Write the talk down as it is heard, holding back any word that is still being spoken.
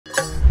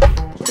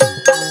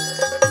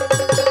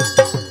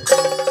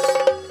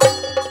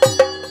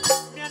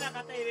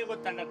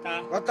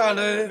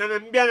ಗೊತ್ತಾಡು ನಾನು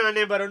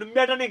ನಂಬ್ಯಾನೆ ಬರೋ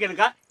ನಂಬ್ಯಾಟನೆ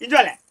ಕೆನಕ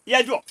ಇಂಜೋಲೆ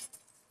ಯಾಜು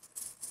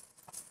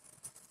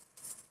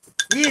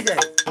ಇದೆ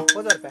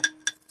ಹೋದರ್ಪ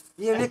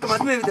ಈ ಎಣ್ಣೆಕ್ಕೆ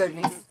ಮದುವೆ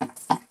ವಿಧಾನಿ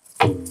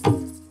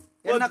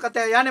ಎನ್ನ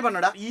ಕತೆ ಯಾನೆ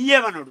ಬನ್ನಡ ಈಯೇ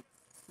ಬನ್ನೋಡು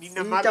ನಿನ್ನ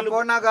ಮಗಳು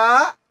ಪೋನಾಗ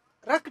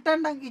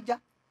ರಕ್ತಂಡಂಗಿಜ್ಜ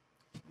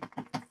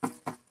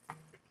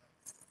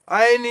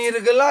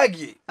ಆಯ್ನೀರ್ಗ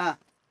ಲಾಗಿ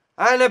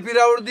ಆಯ್ನ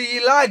ಪಿರಾವ್ರದ್ದು ಈ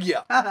ಲಾಗ್ಯ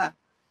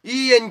ಈ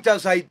ಎಂಚ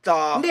ಸೈತ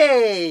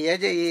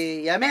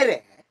ಯಮೇರೆ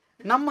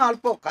ನಮ್ಮ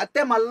ಅಲ್ಪ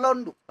ಕತೆ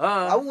ಮಲ್ಲೊಂಡು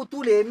ಅವು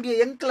ತೂಲೆ ಎಂಬಿ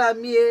ಎಂಕ್ಲ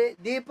ಅಮ್ಮಿಯೇ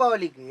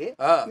ದೀಪಾವಳಿಗೆ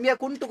ಎಂಬಿಯ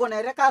ಕುಂಟು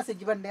ಕೊನೆರೆ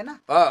ಕಾಸಿಜ್ಜಿ ಬಂಡೇನ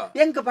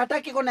ಎಂಕ್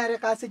ಪಟಾಕಿ ಕೊನೆರೆ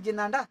ಕಾಸಿಜ್ಜಿ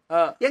ನಾಂಡ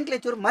ಎಂಕ್ಲೆ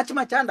ಚೂರು ಮಚ್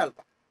ಮಚ ಅಂಡಲ್ಪ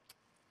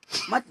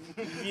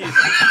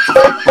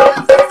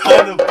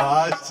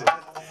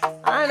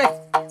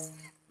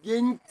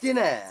ಎಂಚಿನ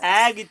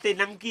ಆಗಿತ್ತೆ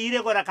ನಮ್ ಕೀರೆ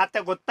ಕೊರ ಕತೆ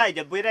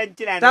ಗೊತ್ತಾಯ್ತು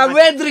ಬಿರಂಚಿನ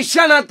ತವೇ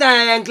ದೃಶ್ಯನತ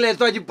ಎಂಕ್ಲೆ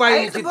ತೋಜಿ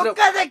ಪಾಯಿ ಚಿತ್ರ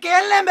ಬೊಕ್ಕದೆ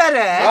ಕೇಳನೆ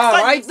ಬೇರೆ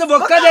ಆಯ್ತು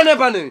ಬೊಕ್ಕದೇನೆ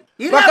ಪನು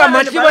ಬೊಕ್ಕ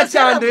ಮಚ್ಚಿ ಮಚ್ಚ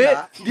ಅಂದು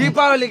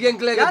ದೀಪಾವಳಿಗೆ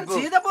ಎಂಕ್ಲೆ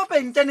ಸೀದಾ ಪೋಪ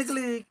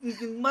ಇಂಚನಿಕ್ಲಿ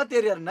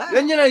ಮಾತೇರಿಯರ್ನ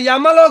ಎಂಜಿನ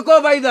ಯಮಲೋಕೋ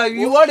ಬೈದ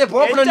ಈ ಓಡೆ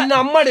ಪೋಪನ ನಿನ್ನ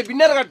ಅಮ್ಮಡೆ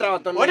ಬಿನ್ನರ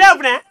ಕಟ್ಟವತ್ತ ಓಡೆ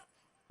ಅಪ್ಪನೆ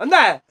ಅಂದ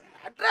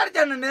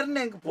ಜನ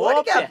ನಿರ್ಣಯ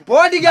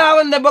ಪೋಡಿಗೆ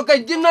ಅವಂದ ಬೊಕ್ಕ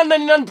ಇಜ್ಜಿನ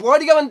ನನ್ನ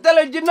ಪೋಡಿಗೆ ಅವಂತೆಲ್ಲ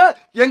ಇಜ್ಜಿನ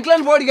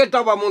ಎಂಕ್ಲನ್ ಪೋಡಿಗೆ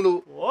ಇಟ್ಟವ ಮೂಲು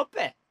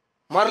ಓಪೆ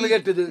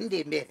ಮರಲಿಗೆಟ್ಟದು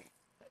ಬೇರೆ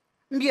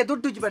ಇಂಬಿಯ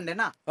ದುಡ್ಡು ಉಜ್ಜಿ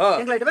ಬಂಡೆನಾ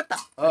ಎಂಗ್ಲೈಟ್ ಬತ್ತ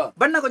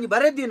ಬಣ್ಣ ಕೊಂಚ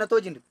ಬರೆದ್ದೀನ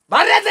ತೋಜಿಂಡು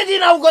ಬರೆದಿ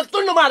ನಾವು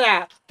ಗೊತ್ತುಂಡು ಮಾರ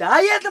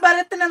ತಾಯಿಯತ್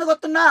ಬರತ್ತೆ ನನಗೆ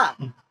ಗೊತ್ತುನ್ನ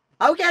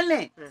ಅವಕ್ಕೆ ಅಲ್ಲಿ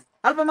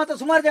ಅಲ್ಪ ಮಾತ್ರ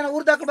ಸುಮಾರು ಜನ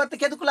ಊರ್ದಾಕಲು ಬತ್ತ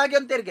ಕೆದುಕುಲಾಗಿ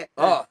ಅಂತೇರಿಗೆ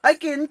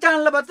ಅಕ್ಕಿ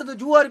ಇಂಚಾನ್ಲ ಬತ್ತದು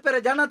ಜೂವಾರಿ ಪೇರೆ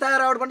ಜನ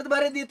ತಯಾರಾಡ್ ಬಂದದ್ದು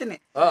ಬರೆದೀತೀನಿ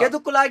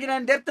ಕೆದುಕುಲಾಗಿ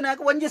ನಾನು ದೇರ್ತನೆ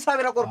ಹಾಕಿ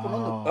 1,000 ಕೊರ್ಪುನು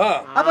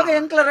ಅವಾಗ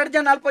ಎಂಕ್ಲ 2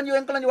 ಜನ ಅಲ್ಪ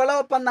ಎಂಕ್ಲಂಜಿ ಒಳ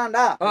ಒಪ್ಪಂದಾಂಡ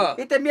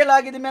ಇತ್ತೆ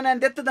ಮೇಲಾಗಿದ ಮೇಲೆ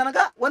ನಾನು ದೆತ್ತ ದನಗ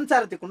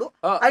 1,000 ತಿಕ್ಕೊಂಡು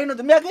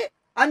 500 ಮ್ಯಾಗೆ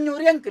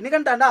 500 ಎಂಕ್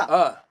ನಿಗಂಟಾಂಡ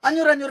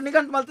 500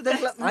 ನಿಗಂಟ್ ಮಲ್ತದೆ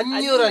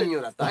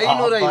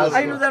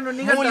 500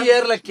 ನಿಗಂಟ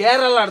ಏರ್ಲ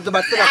ಕೇರಳ ಅರ್ಧ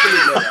ಬತ್ತ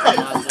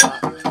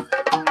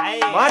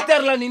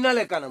ಮಾತಾರ್ಲ ನಿನ್ನ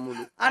ಲೆಕ್ಕ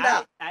ನಮ್ಮದು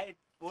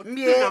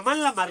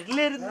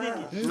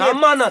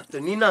ನಮ್ಮನತ್ತು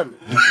ನಿನ್ನನ್ನು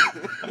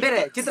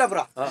ಬೇರೆ ಚಿತ್ರಾಪುರ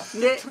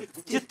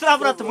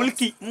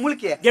ಮುಲ್ಕಿ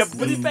ಮುಲ್ಕಿ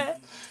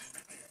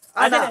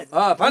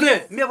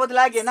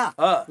ಬದಲಾಗೇನಾ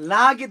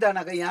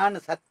ಲಾಗಿದನಗ ಯಾನ್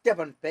ಸತ್ಯ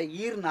ಬಂತೆ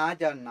ಈರ್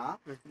ನಾಜನ್ನ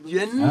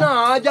ಎನ್ನ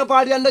ಆಜ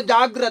ಪಾಡಿ ಅಂದ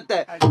ಜಾಗ್ರತೆ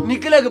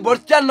ನಿಖಿಲಗೆ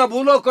ಬೊಡ್ಚನ್ನ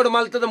ಭೂಲೋಕೊಡು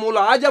ಮಲ್ತದ ಮೂಲ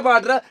ಆಜ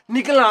ಪಾಡ್ರ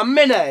ನಿಖಿಲ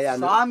ಅಮ್ಮೆನೆ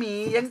ಸ್ವಾಮಿ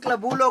ಎಂಕ್ಲ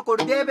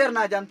ಭೂಲೋಕೊಡು ದೇಬೇರ್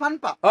ನಾಜ ಅಂತ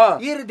ಪನ್ಪ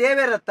ಈರ್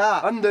ದೇವೇರತ್ತ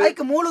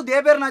ಐಕ್ ಮೂಳು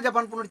ದೇಬೇರ್ ನಾಜ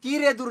ಪನ್ಪುನು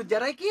ತೀರೆ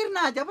ದುರ್ಜರ ಕೀರ್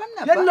ನಾಜ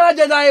ಬನ್ನ ಎನ್ನಾಜ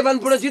ದಾಯ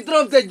ಪನ್ಪುನ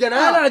ಚಿತ್ರೋಕ್ತ ಜನ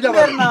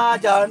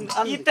ನಾಜ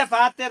ಈತ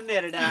ಪಾತೆರ್ನ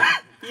ಎರಡ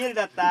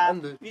ಈರ್ಡತ್ತ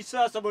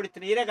ವಿಶ್ವಾಸ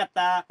ಬಡಿತೀನಿ ಇರಗತ್ತ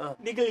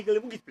ನಿಗಲಿಗಳು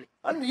ಮುಗಿಸ್ಲಿ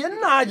ಅಂದ್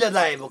ಎನ್ನ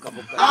ಆಜದಾಯ ಬುಕ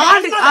ಬುಕ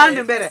ಆಂಡ್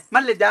ಬೇರೆ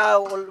ಮಲ್ಲಿ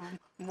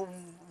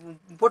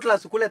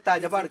ಪೊಟ್ಲಾಸು ಕುಲೆತ್ತ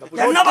ಜಪಾಡ್ಕ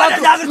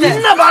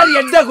ನಿನ್ನ ಬಾರಿ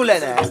ಎಡ್ಡ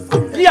ಕುಲೆನೆ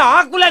ಈ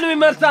ಆಕುಲನ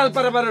ವಿಮರ್ಶೆ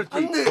ಪರ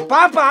ಬರುತ್ತಿ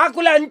ಪಾಪ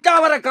ಆಕುಲ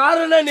ಅಂಚಾವರ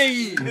ಕಾರಣನೇ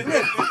ಈ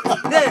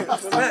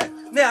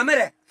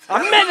ಅಮೇರೆ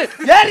ಅಮ್ಮೇಲೆ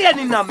ಏರಿಯ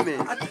ನಿನ್ನ ಅಮ್ಮೆ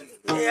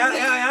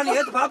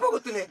ಪಾಪ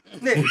ಗೊತ್ತಿಲ್ಲ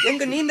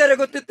ಹೆಂಗ ನೀಂದರೆ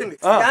ಗೊತ್ತಿತ್ತು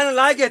ನಾನು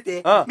ಲಾಗೈತೆ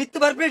ಮಿತ್ತು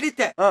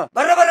ಬರ್ಬೇಡಿತ್ತೆ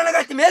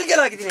ಬರಬರನಗಷ್ಟೇ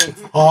ಮೇಲ್ಗೆಲಾಗಿದ್ದೀನಿ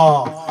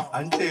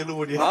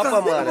ಪಾಪ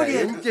ಮಾರ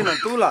ಎಂಚಿನ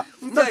ತೂಲ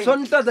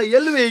ಸೊಂಟದ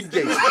ಎಲ್ವೆ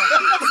ಇಜ್ಜೆ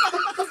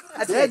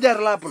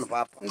ಬೇಜಾರ್ಲಾಪನು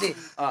ಪಾಪ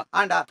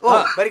ಆಂಡ ಓ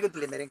ಬರಿ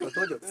ಗೊತ್ತಿಲ್ಲ ಮೇರೆ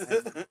ತೋಜು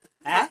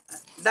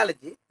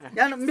ದಾಲಜ್ಜಿ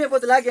ಯಾನು ಮೇ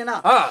ಬದಲಾಗೇನಾ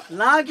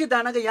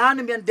ಲಾಗಿದನಗ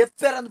ಯಾನು ಮೇನ್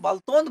ದೆಪ್ಪೆರ ಅಂತ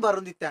ಬಲ್ತೊಂದು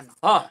ಬರಂದಿತ್ತೆ ಅಣ್ಣ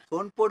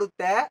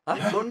ಸೊಂಡ್ಪೊಡುತ್ತೆ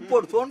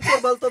ಸೊಂಡ್ಪೊಡು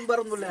ಬಲ್ತೊಂದು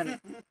ಬರಂದಿಲ್ಲ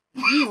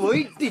ಈ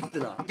ವೈಟ್ ಇತ್ತು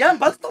ಯಾನ್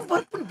ಬಲ್ತೊಂದು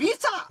ಬರ್ಪುನ್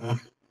ಬೀಸ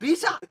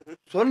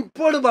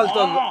ಸೊಂಡ್ಪೊಡು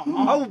ಬಲ್ತೊಂದು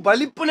ಅವು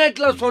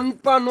ಬಲಿಪುನೆಟ್ಲ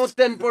ಸೊಂಪ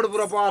ನೋತೆನ್ಪೊಡು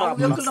ಪುರಪಾರ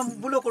ನಮ್ಮ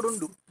ಬುಲೋ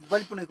ಕೊಡುಂಡು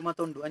ಬಲ್ಪುನಕ್ಕೆ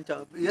ಮತ್ತೊಂದು ಅಂಚ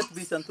ಎತ್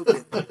ಬೀಸ ಅಂತ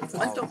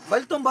ಅಂಚ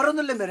ಬಲ್ತೊಂದು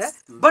ಬರೋದಿಲ್ಲ ಮೇರೆ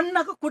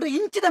ಬಣ್ಣಕ ಕೂಡ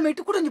ಇಂಚಿದ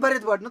ಮೇಟು ಕೂಡ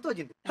ಬರೆದು ಬಾಡ್ನ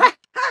ತೋಜಿಂದು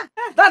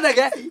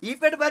ದಾದಾಗೆ ಈ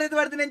ಪೇಟೆ ಬರೆದು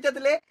ಬಾಡ್ತೀನಿ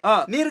ಎಂಚದಲೆ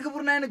ನೀರ್ಗ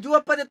ಬುರ್ನಾಯನ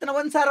ಜುವಪ್ಪದೆತ್ತನ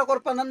 1,000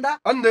 ಕೊರ್ಪ ನಂದ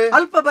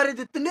ಅಲ್ಪ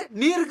ಬರೆದಿತ್ತಂದ್ರೆ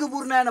ನೀರ್ಗ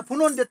ಬುರ್ನಾಯನ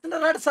ಪುನೊಂದೆತ್ತನ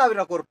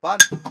 2,000 ಕೊರ್ಪ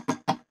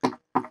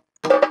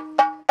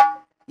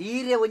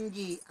ಈರೆ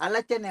ಒಂಜಿ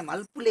ಅಲಚನೆ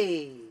ಮಲ್ಪುಲೆ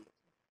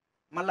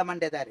ಮಲ್ಲ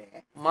ಮಂಡ್ಯದಾರಿ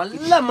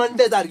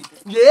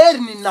ಏರ್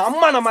ನಿನ್ನ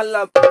ಅಮ್ಮನ ಮಲ್ಲ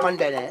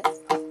ಮಂಡ್ಯನೆ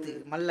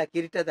ಮಲ್ಲ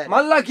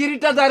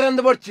ಕಿರೀಟದಾರಿ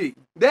ಅಂದ ಬಡ್ಚಿ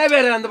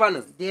ದೇವೇರೆ ಅಂದ ಬಣ್ಣ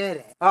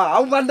ದೇವರೇ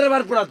ಅವು ಬಂದ್ರೆ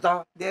ಬರ್ಪುಣತ್ತ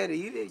ದೇವ್ರೆ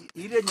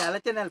ಈರೆ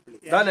ಅಲಚನೆ ಅಲ್ಪಲಿ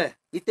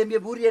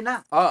ಇತ್ತೆಂಬೆ ಬೂರಿಯನ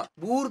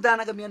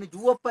ಬೂರ್ದಾನಗ ಮೇನು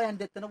ಜೂವಪ್ಪ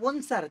ಅಂದೆತ್ತನ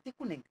 1,000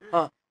 ತಿಕ್ಕುನೆ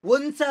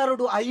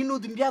 1,000 500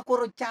 ದಿಂಬ್ಯಾ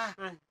ಕೊರೊಚ್ಚ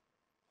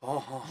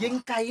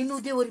ಎಂಕ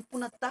 500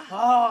 ಒರಿಪುನತ್ತ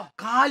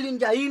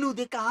ಕಾಲಿಂಜ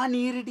 500 ಆ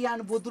ನೀರಿಡಿ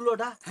ಅನ್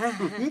ಬೊದುಲೋಡ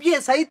ಇಂಗೆ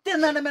ಸೈತ್ಯ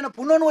ನನ್ನ ಮೇನ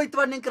ಪುನೋನ್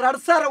ಹೋಯ್ತವ ನಿಂಕ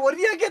 2,000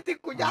 ಒರಿಯಾಗೆ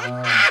ತಿಕ್ಕು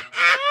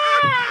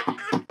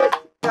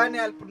ಜಾನೆ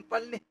ಅಲ್ಪುನ್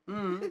ಪಲ್ಲೆ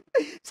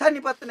ಸನಿ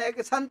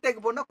ಪತ್ತನೆಗೆ ಸಂತೆಗೆ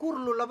ಬೋನ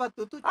ಕೂರ್ಲುಲ್ಲ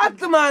ಬತ್ತು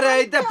ಅತ್ ಮಾರ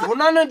ಐತೆ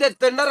ಪುನನ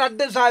ದೆತ್ತಂಡ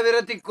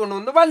 2,000 ತಿಕ್ಕೊಂಡು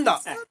ಒಂದು ಬಂದ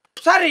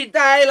ಸರಿ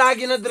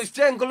ತಾಯಿಲಾಗಿನ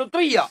ದೃಷ್ಟಿ ಅಂಕಲು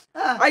ತುಯ್ಯ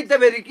ಐತೆ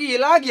ಬೆರಿಕಿ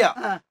ಇಲಾಗ್ಯ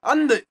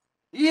ಅಂದ್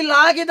ಈ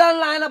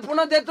ಲಾಗಿದಲ್ಲ ఆయన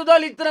ಪುನಃ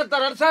ದೆತ್ತದೋಲ್ ಇತ್ರ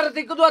 2,000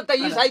 ತಿಕ್ಕದು ಅತ್ತ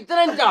ಈ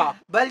ಸೈತ್ರಂಚ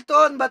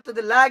ಬಲ್ತೋನ್ ಬತ್ತದ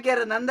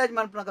ಲಾಗ್ಯಾರ ನಂದಾಜ್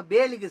ಮಲ್ಪನಕ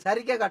ಬೇಲಿಗೆ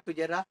ಸರಿಗೆ ಕಟ್ಟು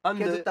ಜರ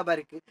ಕೆದುತ್ತ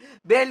ಬರಿಕೆ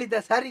ಬೇಲಿದ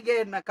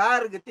ಸರಿಗೆಯನ್ನ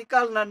ಕಾರ್ಗೆ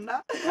ತಿಕ್ಕಲ್ ನನ್ನ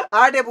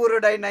ಆಡೆ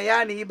ಬೂರುಡೈನ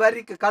ಯಾನಿ ಈ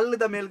ಬರಿಕೆ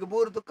ಕಲ್ಲದ ಮೇಲ್ಗೆ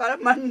ಬೂರ್ದು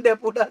ಮಂಡೆ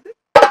ಪುಡದು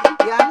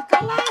ಯಾನ್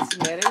ಕಲಾಸ್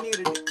ಮೇರೆ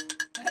ನೀರು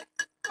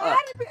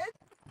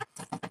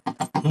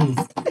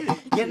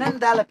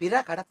ಏನಂದಾಲ ಪಿರ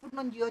ಕಡಪುಡ್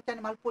ನೊಂದು ಯೋಚನೆ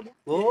ಮಲ್ಪೋಲಿಯ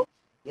ಓ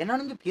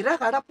ಏನೊಂದು ಪಿರ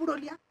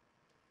ಕಡಪುಡೋಲಿಯ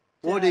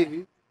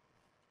ಓಡೇವಿ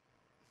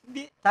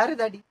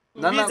ತಾರಿದಾಡಿ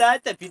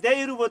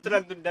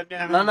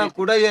ನನ್ನ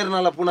ಕುಡ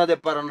ಏರ್ನಲ್ಲ ಪುನಃ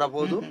ದೆಪ್ಪರಂಡ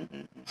ಬೋದು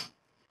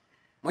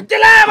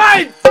ಮುಚ್ಚಲೇ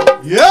ಬಾಯ್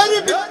ಏರಿ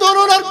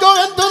ಬಿತ್ತರು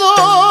ನರ್ಕವೆಂತದೋ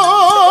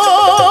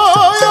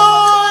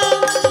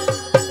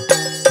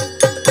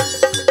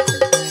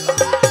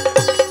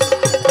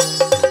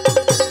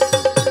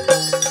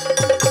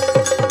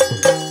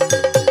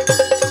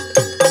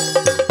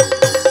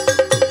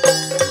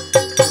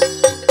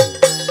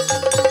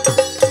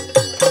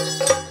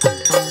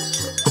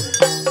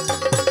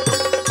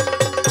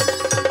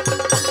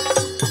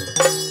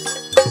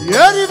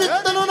ಏರಿ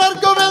ಬಿತ್ತನು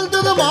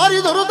ನರ್ಕವೆಂತದು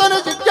ಮಾರಿದರು ತನ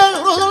ಶಿಕ್ಷೆ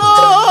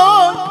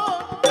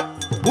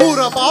ಪೂರ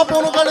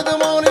ಪಾಪನು ಕಳೆದು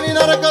ಮೌನಿ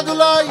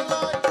ನರಕದುಲಾಯಿ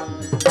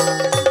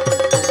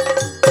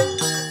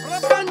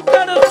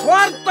ಪ್ರಪಂಚದ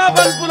ಸ್ವಾರ್ಥ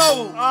ಬಲ್ಪು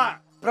ನಾವು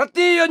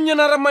ಪ್ರತಿಯೊಂದು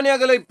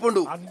ನರಮನೆಯಾಗಲ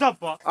ಇಪ್ಪುಂಡು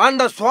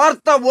ಅಂಡ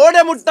ಸ್ವಾರ್ಥ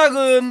ಓಡೆ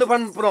ಮುಟ್ಟಾಗ ಎಂದು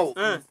ಬನ್ಪು ನಾವು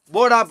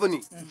ಬೋಡಾಪುನಿ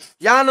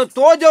ಯಾನು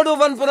ತೋಜೋಡು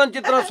ಬನ್ಪುನ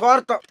ಚಿತ್ರ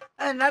ಸ್ವಾರ್ಥ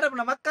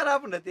ನಡಪನ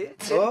ಮಕ್ಕರಾಪುಂಡತಿ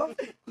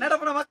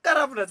ನಡಪನ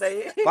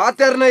ಮಕ್ಕರಾಪುಂಡತಾಯಿ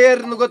ಪಾತೆರ್ನ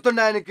ಏರ್ನು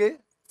ಗೊತ್ತುಂಡ ఆయనకి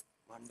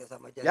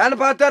ಯಾನ್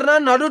ಪಾತೆರ್ನ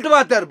ನಡುಟು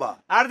ಪಾತೆರ್ ಬಾ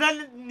ಅರ್ಧ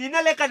ನಿನ್ನ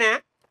ಲೆಕ್ಕನೆ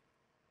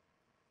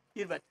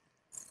ಇರ್ಬಾರ್ದು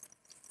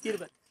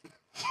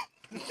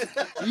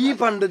ಈ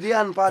ಪಂಡದಿ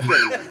ಅನ್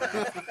ಪಾತೆರ್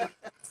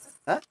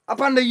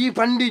ಅಪಂಡ ಈ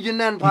ಪಂಡಿ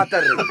ಜಿನ್ನ ಅನ್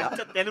ಪಾತೆರ್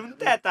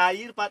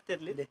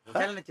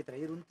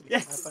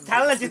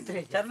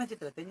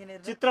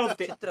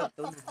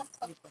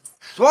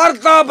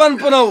ಸ್ವಾರ್ಥ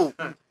ಪನ್ಪು ನಾವು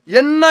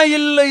ಎನ್ನ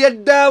ಇಲ್ಲ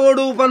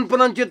ಎಡ್ಡಾವಡು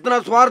ಪನ್ಪುನ ಚಿತ್ರ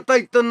ಸ್ವಾರ್ಥ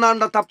ಇತ್ತನ್ನ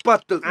ಅಂಡ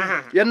ತಪ್ಪತ್ತು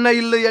ಎನ್ನ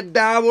ಇಲ್ಲ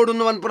ಎಡ್ಡಾವಡು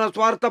ಪನ್ಪುನ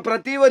ಸ್ವಾರ್ಥ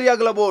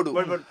ಪ್ರತಿವರಿಯಾಗಲಬೋಡು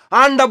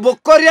ಅಂಡ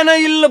ಬೊಕ್ಕೊರ್ಯನ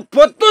ಇಲ್ಲ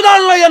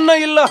ಪೊತ್ತುದಲ್ಲ ಎನ್ನ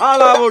ಇಲ್ಲ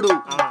ಹಾಳಾವಡು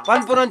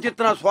ಪನ್ಪುನ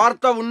ಚಿತ್ರ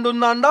ಸ್ವಾರ್ಥ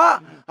ಉಂಡುಂದಾಂಡ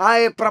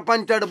ಆಯ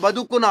ಪ್ರಪಂಚದ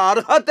ಬದುಕುನ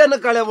ಅರ್ಹತೆನ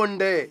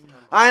ಕಳೆವಂಡೆ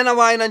ఆయన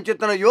వాయన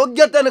చిత్తన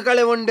ಯೋಗ್ಯತೆಯನ್ನು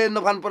ಕಳೆವಂಡೆ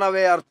ಎಂದು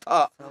ಪನ್ಪುನವೇ ಅರ್ಥ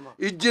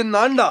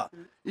ಇಜ್ಜಿಂದಾಂಡ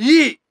ಈ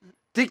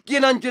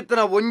ತಿಕ್ಕಿನ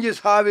ಚಿತ್ತನ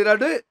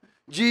 1,000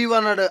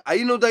 ಜೀವನದ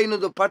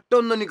 500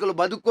 ಪಟ್ಟೊಂದು ನಿಕಲು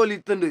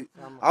ಬದುಕೋಲಿತ್ತಂಡು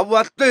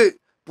ಅವತ್ತು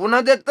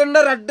ಪುನದೆತ್ತಂಡ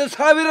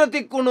 2,000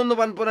 ತಿಕ್ಕೊಂಡು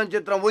ಪನ್ಪುನ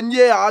ಚಿತ್ರ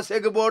ಒಂಜೇ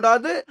ಆಸೆಗೆ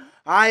ಬೋಡಾದು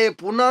ಆಯೆ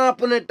ಪುನಃ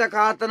ಪುನೆಟ್ಟ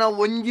ಕಾತನ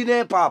ಒಂಜಿನೇ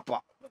ಪಾಪ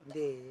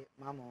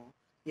ಮಾಮು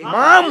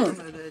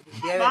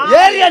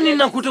ಏರಿಯಾ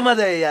ನಿನ್ನ ಕುಟುಂಬದ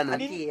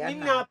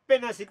ನಿನ್ನ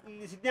ಅಪ್ಪನ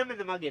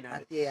ಸಿದ್ದಮ್ಮನ ಮಗೇನ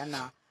ಅಣ್ಣ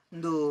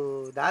ಒಂದು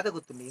ದಾದ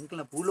ಗೊತ್ತುಂಡು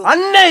ಇಂಕಲ್ನ ಪೂಲೋ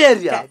ಅನ್ನೇ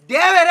ಏರಿಯಾ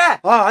ದೇವರೇ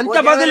ಅಂಚ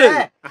ಬಗಲು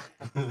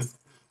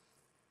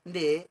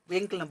ಇಂದೆ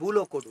ಎಂಕಲ್ನ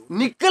ಭೂಲೋಕೋಡು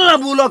ನಿಕ್ಕಲ್ನ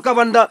ಭೂಲೋಕ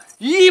ಬಂದ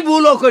ಈ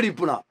ಭೂಲೋಕ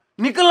ಇಪ್ಪುನ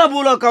ನಿಕ್ಕಲ್ನ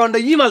ಭೂಲೋಕ ಬಂದ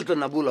ಈ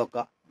ಮಲ್ತನ್ನ ಭೂಲೋಕ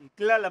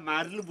ಇಕ್ಲಲ್ಲ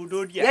ಮಾರ್ಲು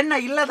ಬುಡೋಡಿಯ ಎನ್ನ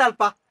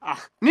ಇಲ್ಲದಲ್ಪ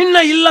ನಿನ್ನ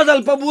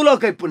ಇಲ್ಲದಲ್ಪ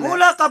ಭೂಲೋಕ ಇಪ್ಪುನ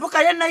ಭೂಲೋಕ ಬುಕ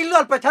ಎನ್ನ ಇಲ್ಲ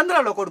ಅಲ್ಪ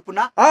ಚಂದ್ರಲೋಕ ಕೊಡುಪುನ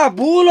ಆ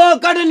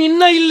ಭೂಲೋಕ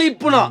ನಿನ್ನ ಇಲ್ಲ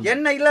ಇಪ್ಪುನ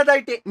ಎನ್ನ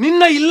ಇಲ್ಲದೈಟಿ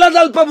ನಿನ್ನ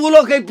ಇಲ್ಲದಲ್ಪ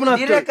ಭೂಲೋಕ ಇಪ್ಪುನ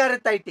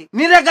ನಿರೇಕರೆತೈಟಿ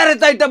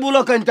ನಿರೇಕರೆತೈಟ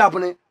ಭೂಲೋಕ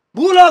ಅಂಚಾಪನೆ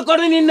ಭೂಲೋಕ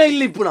ನಿನ್ನ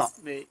ಇಲ್ಲಿ ಇಪ್ಪುನ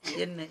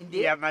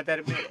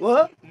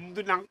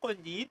ಮುಂದು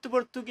ನಂಕೊಂದು ಈತು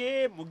ಬರ್ತುಗೆ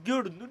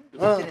ಮುಗ್ಗಿಯೋಡುಂದುಂಟು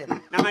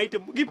ನಮ್ಮ ಐಟು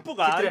ಮುಗಿಪ್ಪುಗ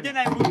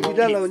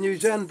ಇದಲ್ಲ ಒಂದು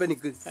ವಿಷಯ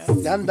ಅನ್ಪನಿಕ್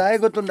ನಾನು ದಾಯ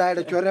ಗೊತ್ತೊಂದು ಆಯ್ಡ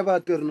ಚೊರೆ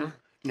ಬಾತಿರ್ನು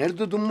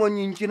ನಡೆದು ತುಂಬ ಒಂದು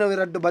ಇಂಚಿನ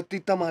ವಿರಡ್ಡು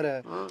ಬತ್ತಿತ್ತ ಮಾರ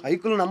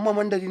ಐಕಲು ನಮ್ಮ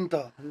ಮಂಡದಿಂತ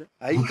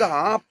ಐಕ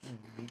ಆ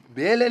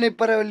ಬೇಲೆ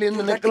ನೆಪ್ಪರಲ್ಲಿ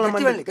ಎಂದು ನೆಕ್ಕಲ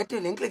ಮಂಡ ಬೇರೆ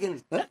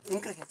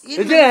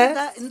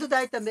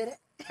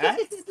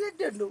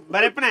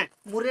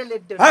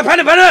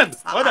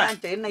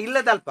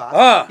ಇಲ್ಲದಲ್ಪ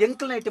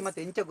ಎಂಕಲ್ ನೈಟ್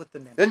ಮತ್ತೆ ಎಂಚ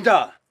ಗೊತ್ತುಂಡೆ ಎಂಚ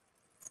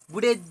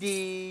ಬುಡೆದ್ದಿ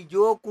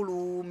ಜೋಕುಳು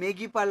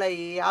ಮೆಗಿಪಲೈ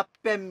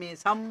ಅಪ್ಪೆಮ್ಮೆ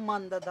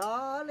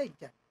ಸಂಬಂಧದಾಲ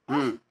ಇಜ್ಜ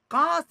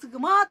ಕಾಸುಗೆ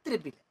ಮಾತ್ರ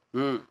ಬಿಲೆ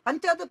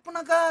ಅಂಚದು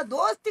ಪುನಗ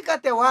ದೋಸ್ತಿ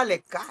ಕತೆ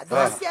ವಾಲೆಕ್ಕ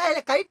ದೋಸ್ತಿ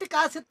ಆಯ್ಲೆ ಕೈಟ್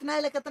ಕಾಸತ್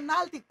ನಾಯ್ಲೆ ಕತೆ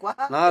ನಾಲ್ ತಿಕ್ವಾ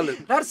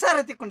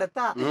 2,000 ತಿಕ್ಕೊಂಡತ್ತ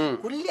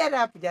ಕುಲ್ಯರ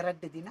ಆಪಿಜ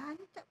 2 ದಿನ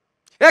ಅಂಚ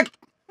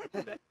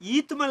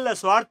ಈತು ಮಲ್ಲ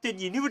ಸ್ವಾರ್ಥ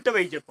ನಿನಿಬಿಟ್ಟ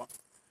ವೈಜಪ್ಪ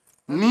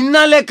ನಿನ್ನ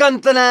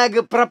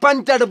ಲೆಕ್ಕಂತನಾಗ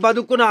ಪ್ರಪಂಚದ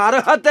ಬದುಕುನ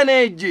ಅರ್ಹತೆನೇ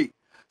ಇಜ್ಜಿ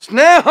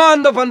ಸ್ನೇಹ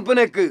ಅಂದ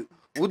ಪನ್ಪುನೆಕ್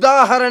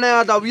ಉದಾಹರಣೆ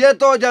ಆದ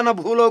ಅವ್ಯತೋ ಜನ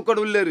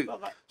ಭೂಲೋಕಡುಲ್ಲೇರು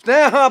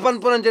ಸ್ನೇಹ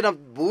ಪನ್ಪುನಂಚಿನ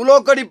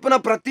ಭೂಲೋಕಡಿಪ್ಪನ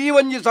ಪ್ರತಿ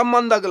ಒಂಜಿ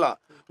ಸಂಬಂಧಗಲ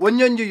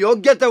ಒಂಜೊಂಜಿ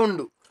ಯೋಗ್ಯತೆ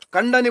ಉಂಡು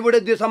ಕಂಡನಿ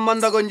ಬುಡೆದ್ದಿ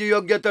ಸಂಬಂಧಗೊಂಜಿ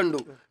ಯೋಗ್ಯತೆ ಉಂಡು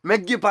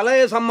ಮೆಗ್ಗಿ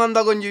ಫಲಯ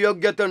ಸಂಬಂಧಗೊಂಜಿ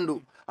ಯೋಗ್ಯತೆ ಉಂಡು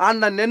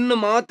ಅಂಡ ನೆನ್ನು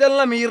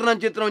ಮಾತೆಲ್ಲ ಮೀರ್ನ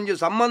ಚಿತ್ರ ಒಂಜಿ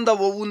ಸಂಬಂಧ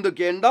ಒವ್ವುಂದು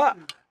ಕೇಂಡ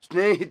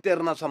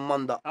ಸ್ನೇಹಿತರನ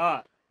ಸಂಬಂಧ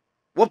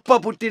ಒಪ್ಪ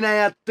ಪುಟ್ಟಿನ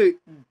ಅತ್ತು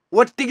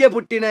ಒಟ್ಟಿಗೆ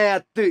ಪುಟ್ಟಿನ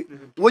ಅತ್ತು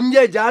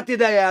ಒಂಜೆ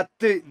ಜಾತಿದ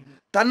ಅತ್ತು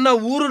ತನ್ನ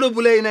ಊರುಡು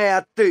ಬುಲೆಯಿನ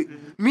ಅತ್ತು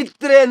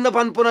ಮಿತ್ರೆ ಎಂದ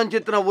ಪನ್ಪುನ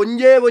ಚಿತ್ರ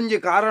ಒಂಜೇ ಒಂಜಿ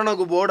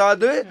ಕಾರಣಗು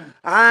ಬೋಡಾದು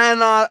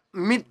ಆಯನ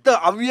ಮಿತ್ತ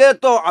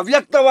ಅವ್ಯತೋ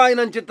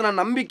ಅವ್ಯಕ್ತವಾಯಿನ ಚಿತ್ರ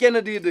ನಂಬಿಕೆನ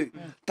ದೀದು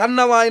ತನ್ನ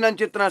ವಾಯಿನ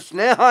ಚಿತ್ರ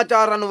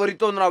ಸ್ನೇಹಾಚಾರನು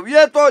ವರಿತು ಅಂದ್ರೆ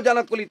ಅವ್ಯತೋ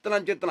ಜನಕುಲಿತ್ತನ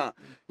ಚಿತ್ರ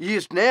ಈ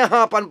ಸ್ನೇಹ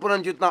ಪನ್ಪುನ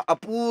ಚಿತ್ರ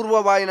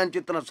ಅಪೂರ್ವವಾಯಿನ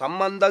ಚಿತ್ರ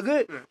ಸಂಬಂಧಗ್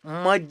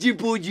ಮಜ್ಜಿ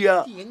ಪೂಜ್ಯ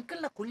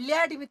ಎಂಕಲ್ನ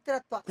ಕುಲ್ಯಾಡಿ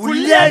ಮಿತ್ರತ್ವ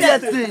ಕುಲ್ಯಾಡಿ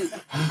ಅತ್ತು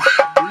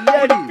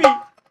ಕುಲ್ಯಾಡಿ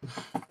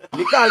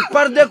ನಿಕ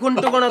ಅಲ್ಪರ್ದೆ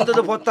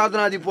ಕುಂಟುಕೊಂಡಂತದ್ದು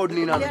ಪೊತ್ತಾದನ ಅದಿ ಪೋಡ್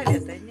ನೀನು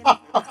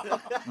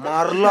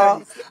ಮಾರ್ಲಾ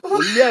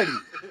ಕುಲ್ಯಾಡಿ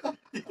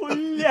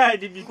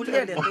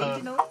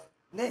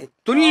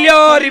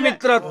ತುಲ್ಯಾರಿ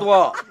ಮಿತ್ರತ್ವ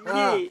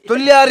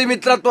ತುಲ್ಯಾರಿ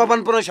ಮಿತ್ರತ್ವ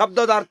ಪನ್ಪುನ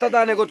ಶಬ್ದದ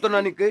ಅರ್ಥದಾನೆ ಗೊತ್ತು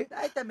ನನಗೆ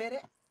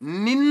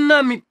ನಿನ್ನ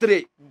ಮಿತ್ರೆ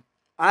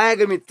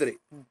ಆಗ ಮಿತ್ರೆ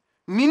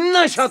ನಿನ್ನ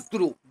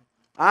ಶತ್ರು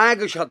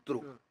ಆಗ ಶತ್ರು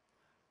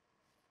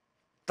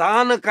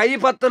ತಾನು ಕೈ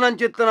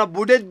ಪತ್ತನಂಚಿತ್ತನ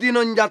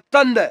ಬುಡೆದ್ದಿನೊಂಜಿ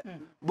ಅತ್ತಂದೆ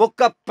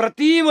ಬೊಕ್ಕ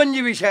ಪ್ರತಿ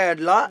ಒಂಜಿ ವಿಷಯ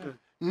ಇಡ್ಲ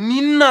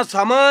ನಿನ್ನ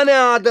ಸಮಾನೆ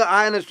ಆದ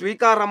ಆಯನ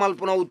ಸ್ವೀಕಾರ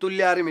ಮಲ್ಪುನವು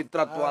ತುಲ್ಯಾರಿ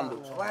ಮಿತ್ರತ್ವ ಅಂದು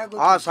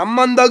ಆ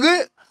ಸಂಬಂಧಗ್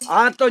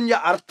ಆತೊಂಜಿ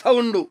ಅರ್ಥ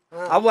ಉಂಡು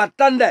ಅವು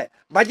ಅತ್ತಂದೆ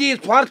ಬಜಿ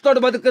ಸ್ವಾರ್ಥೋಡ್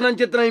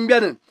ಬದುಕನಂಚಿತ್ತನ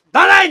ಇಂಬ್ಯಾನು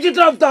ದಾನಾಯ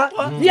ಚಿತ್ರ ಹೋಗ್ತಾ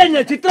ಏನ್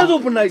ಚಿತ್ರ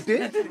ಸೂಪಣ್ಣ ಐತಿ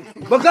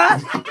ಬೊಕ್ಕ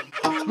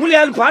ಮುಲಿ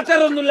ಅಲ್ಲಿ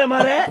ಪಾತಾರೊಂದುಲ್ಲ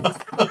ಮಾರೆ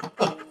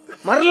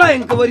ಮರಲ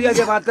ಎಂಕ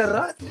ಬರಿಯಾಗೆ ಪಾತಾರ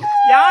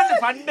ಯಾನ್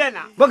ಪಂಡೆನ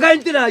ಬೊಕ್ಕ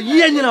ಎಂತಿನ ಈ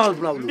ಎಂಜಿನ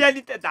ನಾವು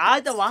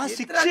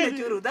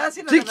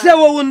ಶಿಕ್ಷೆ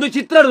ಒಂದು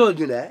ಚಿತ್ರ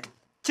ರೋಜಿನೆ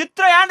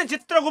ಚಿತ್ರ ಯಾನು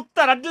ಚಿತ್ರಗುಪ್ತ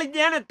ರಡ್ಲಿದ್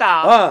ಏನತ್ತ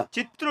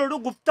ಚಿತ್ರೋಡು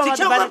ಗುಪ್ತ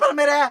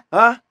ಮೇರೆ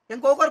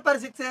ಎಂಕ್ ಹೋಗೋರ್ ಪರ್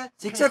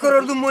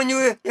ಶಿಕ್ಷಕರದ್ದು ಮುಂಜು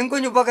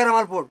ಎಂಕೊಂಜು ಉಪಕಾರ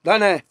ಮಾಡ್ಬೋದು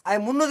ದಾನೆ ಆಯ್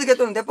ಮುನ್ನೂದು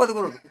ಗೆತ್ತೊಂದು 70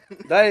 ಕೊರೋಡು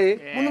ದಾಯಿ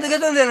ಮುನ್ನೂದು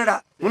ಗೆತ್ತೊಂದು ಏನಡ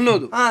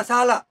ಮುನ್ನೂದು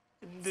ಸಾಲ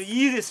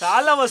ಈ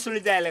ಸಾಲ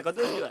ವಸೂಲಿದ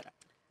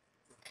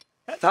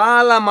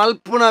ಸಾಲ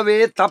ಮಲ್ಪುಣವೇ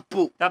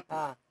ತಪ್ಪು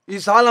ಈ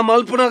ಸಾಲ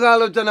ಮಲ್ಪುಣಗ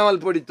ಆಲೋಚನೆ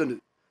ಮಲ್ಪೊಡಿತುಂಡು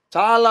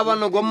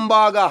ಸಾಲವನ್ನು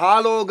ಗೊಂಬಾಗ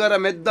ಹಾಲೋಗರ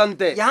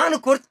ಮೆದ್ದಂತೆ ಯಾನು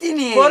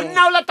ಕೊಡ್ತೀನಿ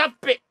ಕೊರ್ನವಲ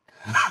ತಪ್ಪೆ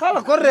ಸಾಲ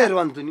ಕೊರ್ರೆ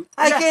ಇರುವಂತನಿ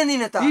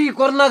ಈ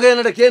ಕೊರ್ನಾಗ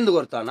ಏನಡ ಕೇಂದು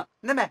ಕೊಡ್ತಾನ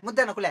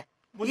ಮುದ್ದನ ಕುಲೆ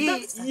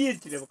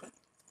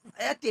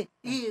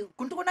ಈ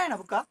ಕುಂಟುಕೊಂಡ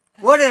ಬುಕ್ಕ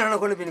ಓಡೆ ಹಣ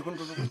ಕೊಳ್ಳಿನಿ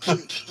ಕುಂಟು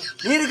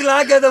ನೀರಿಗೆ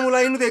ಲಾಗ್ಯದ ಮೂಲ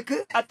ಇನ್ನು ಬೇಕು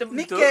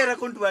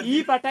ಈ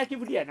ಪಟಾಕಿ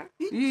ಬಿಡಿಯಾನ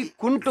ಈ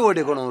ಕುಂಟು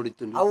ಹೊಡೆ ಕೊಣ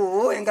ಹೊಡಿತು ಅವು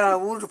ಎಂಗ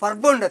ಊರು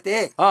ಪರ್ಬ ಉಂಡತೆ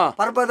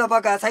ಪರ್ಬದ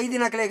ಭಾಗ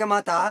ಸೈದಿನ ಕಲೆಗೆ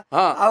ಮಾತ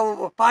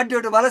ಅವು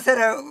ಪಾಡ್ಯೋಡು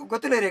ಬಲಸೆರೆ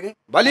ಗೊತ್ತಿಲ್ಲ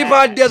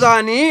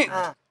ಬಲಿಪಾಡ್ಯದಾನಿ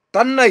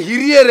ತನ್ನ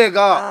ಹಿರಿಯರೆಗ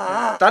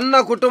ತನ್ನ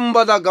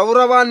ಕುಟುಂಬದ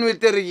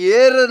ಗೌರವಾನ್ವಿತರು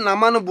ಏರು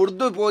ನಮನು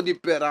ಬುಡ್ದು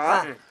ಪೋದಿಪ್ಪೇರ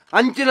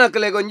ಅಂಚಿನ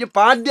ಅಕ್ಲೆಗೊಂಜಿ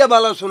ಪಾಡ್ಯ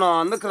ಬಲಸುನ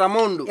ಅಂದ ಕ್ರಮ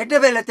ಉಂಡು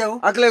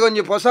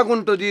ಅಕ್ಲೆಗೊಂಜಿ ಹೊಸ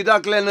ಕುಂಟು ದೀದ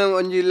ಅಕ್ಲೆನ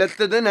ಒಂಜಿ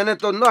ಲೆತ್ತದ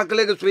ನೆನೆತೊಂದು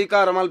ಅಕ್ಲೆಗೆ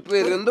ಸ್ವೀಕಾರ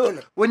ಮಲ್ಪೇರೆಂದು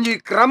ಒಂಜಿ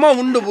ಕ್ರಮ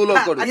ಉಂಡು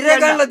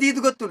ಬೂಲೋಕೊಡು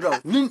ದೀದು ಗೊತ್ತುಂಡು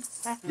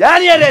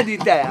ಯಾರ್ಯಾರೇ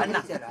ದೀತೆ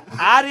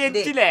ಆರು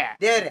ಹೆಚ್ಚಿಲೆ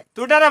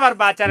ತುಡರ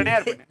ಬರ್ಬಾಚರಣೆ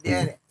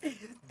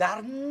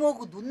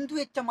ಧರ್ಮಗು ದುಂದು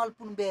ವೆಚ್ಚ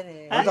ಮಲ್ಪುನ್ ಬೇರೆ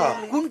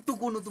ಕುಂಟು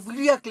ಕೊಣುದು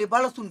ಬುಲಿಯಾಕ್ಲಿ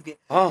ಬಳಸುನ್ಗೆ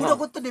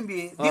ಗೊತ್ತು ನಿಂಬಿ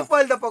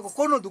ದೀಪಾವಳಿ ದಪ್ಪ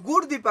ಕೊಣುದು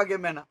ಗೂಡು ದೀಪಾಗೆ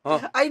ಮೇನ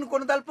ಐನ್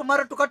ಕೊಣದು ಅಲ್ಪ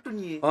ಮರಟ್ಟು ಕಟ್ಟು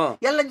ನೀ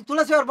ಎಲ್ಲ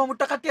ತುಳಸಿ ವರ್ಮ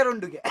ಮುಟ್ಟ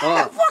ಕಟ್ಟಿಯರೊಂಡುಗೆ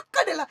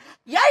ಒಕ್ಕಡೆಲ್ಲ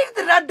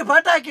ಯಾಯ್ದು ರಡ್ಡು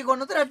ಪಟಾಕಿ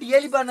ಕೊಣುದು ರಡ್ಡು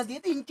ಎಲಿ ಬಾನದಿ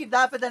ಇಂಚಿ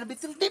ದಾಪೆದನ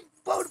ಬಿತ್ತಲು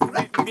ದಿಪ್ಪ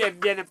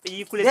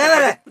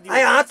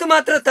ಆತು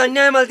ಮಾತ್ರ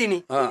ಅನ್ಯಾಯ ಮಲ್ತೀನಿ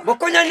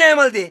ಬೊಕ್ಕೊಂಜ ಅನ್ಯಾಯ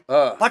ಮಲ್ತಿ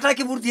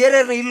ಪಟಾಕಿ ಬುಡ್ದು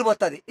ಏರ್ಯಾರ ಇಲ್ಲು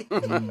ಬರ್ತದೆ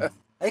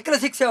ಐಕಲ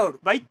ಶಿಕ್ಷೆ ಅವಡು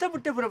ಬೈತ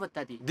ಬುಟ್ಟೆ ಪುರ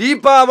ಬತ್ತದಿ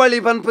ದೀಪಾವಳಿ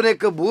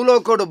ಪನ್ಪನೆಕ್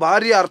ಭೂಲೋಕೋಡು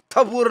ಭಾರಿ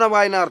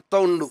ಅರ್ಥಪೂರ್ಣವಾಯಿನ ಅರ್ಥ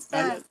ಉಂಡು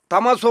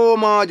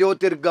ತಮಸೋಮ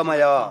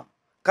ಜ್ಯೋತಿರ್ಗಮಯ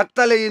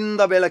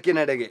ಕತ್ತಲೆಯಿಂದ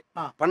ಬೆಳಕಿನೆಡೆಗೆ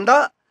ಪಂಡ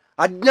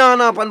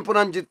ಅಜ್ಞಾನ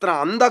ಪನ್ಪುನಂಚಿತ್ರ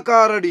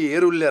ಅಂಧಕಾರಡಿ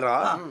ಏರುಲ್ಲೆರ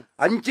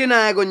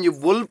ಅಂಚಿನಾಯಗೊಂಜಿ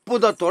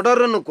ಬೊಲ್ಪುದ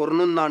ತೊಡರನ್ನು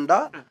ಕೊರ್ನುಂದಾಂಡ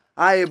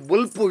ಆಯೆ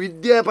ಬೊಲ್ಪು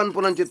ವಿದ್ಯೆ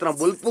ಪನ್ಪುನಂಚಿತ್ರ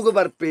ಬೊಲ್ಪುಗು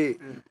ಬರ್ಪಿ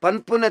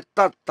ಪನ್ಪುನೆತ್ತ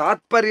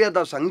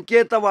ತಾತ್ಪರ್ಯದ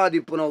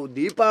ಸಂಕೇತವಾದಿ ಪುನವು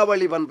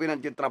ದೀಪಾವಳಿ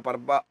ಪನ್ಪಿನಂಚಿತ್ರ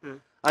ಪರ್ಬ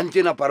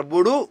ಅಂಚಿನ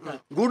ಪರ್ಬುಡು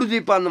ಗೂಡು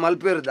ದೀಪ ಅಂದ್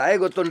ಮಲ್ಪೇರು ದಾಯ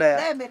ಗೊತ್ತುಂಡ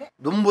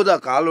ದುಂಬುದ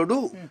ಕಾಲುಡು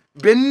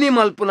ಬೆನ್ನಿ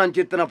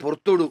ಮಲ್ಪುನಂಚಿತ್ತನ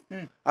ಪೊರ್ತುಡು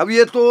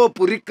ಅವಿಯತೋ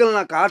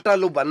ಪುರಿಕಲ್ನ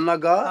ಕಾಟಲು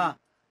ಬನ್ನಗ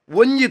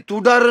ಒಂಜಿ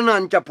ತುಡರ್ನ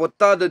ಅಂಚ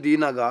ಪೊತ್ತಾದ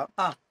ದೀನಗ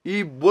ಈ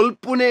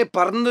ಬೊಲ್ಪುನೆ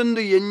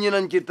ಪರ್ಂದು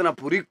ಎಂಜಿನಂಚಿತ್ತನ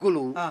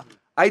ಪುರಿಕುಲು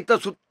ಐತ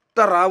ಸುತ್ತ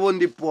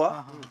ರಾವೊಂದಿಪ್ಪುವ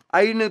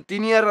ಐನು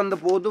ತಿನಿಯರಂದ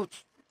ಪೋದು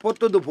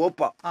ಪೊತ್ತುದು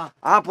ಪೋಪ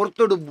ಆ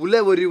ಪೊರ್ತುಡು ಬುಲೆ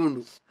ಒರಿ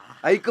ಉಂಡು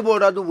ಐಕ್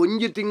ಬೋರ್ಡ್ ಅದು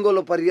ಒಂಜಿ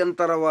ತಿಂಗಳು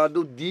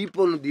ಪರ್ಯಂತರವಾದ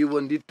ದೀಪನು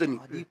ದೀವೊಂದಿತ್ತನಿ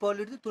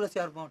ದೀಪಾವಳಿ ತುಳಸಿ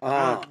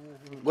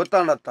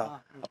ಗೊತ್ತಾಂಡತ್ತ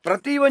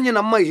ಪ್ರತಿ ಒಂಜಿ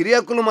ನಮ್ಮ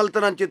ಹಿರಿಯಕುಲು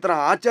ಮಲ್ತನ ಚಿತ್ರ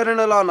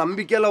ಆಚರಣೆಲ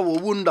ನಂಬಿಕೆಲ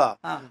ಒವುಂಡ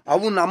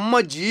ಅವು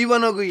ನಮ್ಮ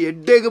ಜೀವನಗು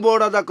ಎಡ್ಡೆಗೆ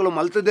ಬೋಡದಕಲು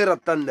ಮಲ್ತದೇ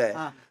ರತ್ತಂದೆ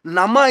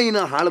ನಮ್ಮ ಇನ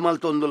ಹಾಳು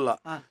ಮಲ್ತೊಂದುಲ್ಲ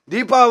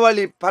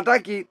ದೀಪಾವಳಿ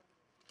ಪಟಾಕಿ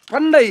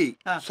ಪಂಡೈ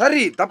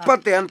ಸರಿ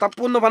ತಪ್ಪತ್ತೆ ಅನ್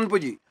ತಪ್ಪುಂದು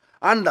ಪನ್ಪುಜಿ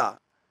ಅಂಡ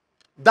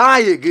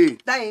ದಾಯಿಗೆ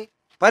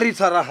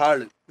ಪರಿಸರ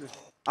ಹಾಳು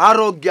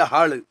ಆರೋಗ್ಯ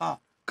ಹಾಳು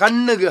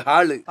ಕಣ್ಣಿಗೆ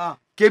ಹಾಳು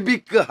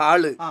ಕೆಬಿಕ್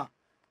ಹಾಳು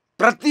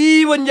ಪ್ರತಿ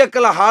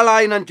ಒಂಜಕ್ಕಲ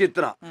ಹಾಳಾಯಿನ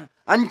ಚಿತ್ರ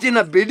ಅಂಚಿನ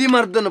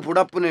ಬೆಡಿಮರ್ದನ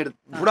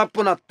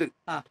ಪುಡಪ್ಪುನತ್ತು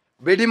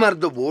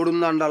ಬೆಡಿಮರ್ದು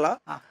ಬೋಡುಂದಂಡಲ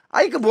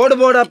ಐಕ್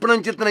ಬೋಡ್ ಅಪ್ಪನ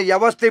ಚಿತ್ರ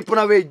ವ್ಯವಸ್ಥೆ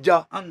ಇಪ್ಪುನವೇ ಇಜ್ಜ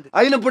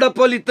ಐನ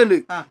ಪುಡಪ್ಪಲ್ಲಿ ಇತ್ತಂಡು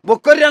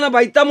ಬೊಕ್ಕೊರ್ಯಾನ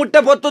ಬೈತ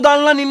ಮುಟ್ಟೆ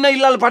ಪೊತ್ತುದಾಲ್ನ ನಿನ್ನ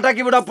ಇಲ್ಲ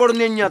ಪಟಾಕಿ ಬಿಡಪ್ಪೋಡು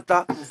ನೆಂಜತ್ತ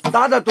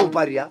ದಾದ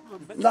ತೂಪಾರ್ಯ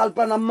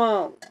ಅಲ್ಪ ನಮ್ಮ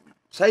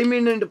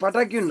ಸೈಮೀನ್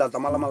ಪಟಾಕಿ ಉಂಡತ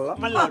ಮಲ್ಲ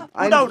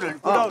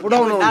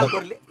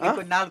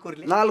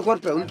ನಾಲ್ಕು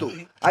ರೂಪಾಯಿ ಉಂಟು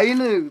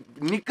ಐನು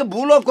ನಿಕ್ಕ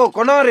ಭೂಲೋಕ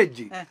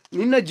ಕೊಣಾರೆಜ್ಜಿ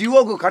ನಿನ್ನ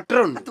ಜೀವೋಗು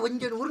ಕಟ್ರ ಉಂಟು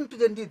ಉರುಂಟು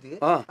ತಂದಿದ್ದು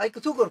ಐಕ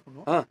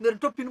ಸೂಗರ್ಪುನು ಮೇರೆ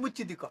ಟೊಪ್ಪಿನ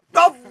ಮುಚ್ಚಿದ್ದಿಕ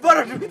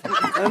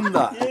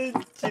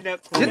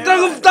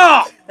ಚಿತ್ರಗುಪ್ತ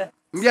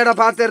ಬೇಡ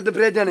ಪಾತೆರ್ದು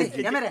ಪ್ರಯೋಜನ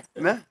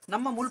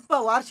ನಮ್ಮ ಮುಲ್ಪ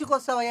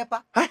ವಾರ್ಷಿಕೋತ್ಸವ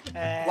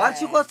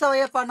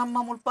ವಾರ್ಷಿಕೋತ್ಸವ ನಮ್ಮ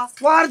ಮುಲ್ಪ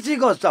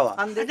ವಾರ್ಷಿಕೋತ್ಸವ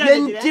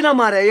ಎಂಚಿನ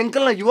ಮಾರೆ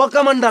ಎಂಕಲ್ನ ಯುವಕ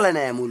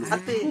ಮಂಡಲನೇ ಮೂಲ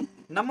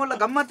ನಮ್ಮಲ್ಲ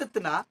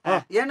ಗಮ್ಮತ್ತಿನ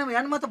ಏನು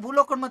ಹೆಣ್ಮತ್ತ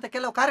ಭೂಲೋಕೊಂಡ್ ಮತ್ತೆ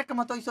ಕೆಲವು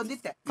ಕಾರ್ಯಕ್ರಮ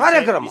ತೋರಿಸೊಂದಿತ್ತೆ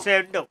ಕಾರ್ಯಕ್ರಮ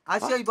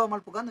ಆಸ್ಯ ವೈಭವ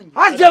ಮಲ್ಪುಗ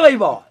ಆಸ್ಯ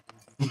ವೈಭವ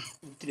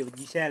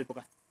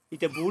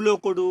ಇತ್ತೆ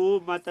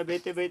ಭೂಲೋಕೊಡು ಮತ್ತ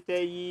ಬೇತೆ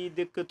ಬೇತೆ ಈ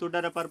ದಿಕ್ಕು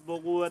ತುಡರ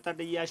ಪರ್ಬೋಗು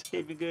ತಂಡ ಈ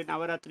ಅಷ್ಟೇಮಿಗೆ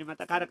ನವರಾತ್ರಿ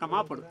ಮತ್ತ ಕಾರ್ಯಕ್ರಮ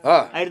ಆಪಡು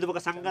ಐದು ಬೊಕ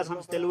ಸಂಘ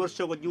ಸಂಸ್ಥೆಯಲ್ಲಿ ವರ್ಷ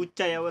ಒಂಜಿ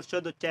ಉಚ್ಚಾಯ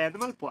ವರ್ಷದ ಉಚ್ಚಾಯ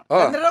ಅಂತ ಮಲ್ಪುವ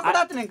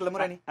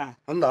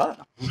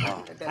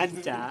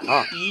ಅಂಚ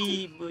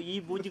ಈ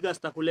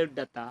ಬೂಜಿಗಾಸ್ತ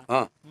ಕುಲೆಡ್ಡತ್ತ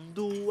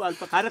ಒಂದು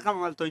ಅಲ್ಪ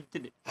ಕಾರ್ಯಕ್ರಮ ಮಲ್ತ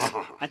ಇದ್ದೀನಿ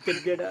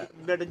ಅತ್ತೆ ಬೇಡ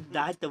ಬೇಡ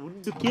ಆಯ್ತ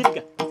ಉಂಡು ಕೇಳ್ಕ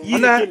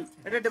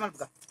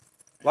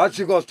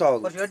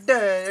ವಾರ್ಷಿಕೋತ್ಸವ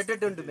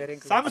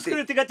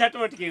ಸಾಂಸ್ಕೃತಿಕ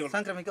ಚಟುವಟಿಕೆಗಳು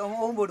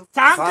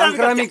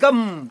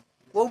ಸಾಂಕ್ರಾಮಿಕಂ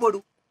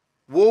ಹೋಗ್ಬೋಡು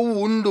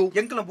ಓವು ಉಂಡು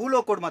ಎಂಕ್ಲ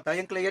ಭೂಲೋಕೋಡು ಮಾತ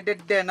ಎಂಕ್ಲ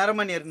ಎಡ್ಡೆ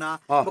ನರಮಣಿಯರ್ನ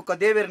ಬೊಕ್ಕ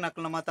ದೇವೇರ್ನ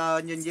ಅಕ್ಲ ಮಾತ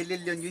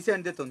ಎಲ್ಲೆಲ್ಲಿ ಒಂಜಿ ವಿಷಯ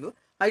ಅಂದೆತ್ತೊಂದು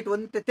ಐಟ್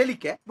ಒಂತೆ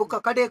ತೆಲಿಕೆ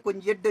ಬೊಕ್ಕ ಕಡೆ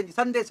ಒಂಜಿ ಎಡ್ಡೆ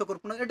ಸಂದೇಶ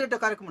ಕೊರ್ಪುನ ಎಡ್ಡೆ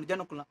ಕಾರ್ಯಕ್ರಮ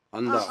ಜನಕ್ಕುಲ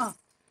ಅಂದ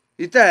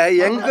ಇತ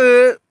ಎಂಕ್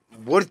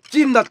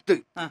ಬೊರ್ಚಿಂದತ್ತು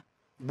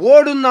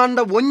ಬೋಡು ನಾಂಡ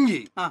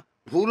ಒಂಜಿ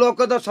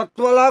ಭೂಲೋಕದ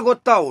ಸತ್ವಲ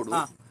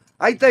ಗೊತ್ತಾವುಡು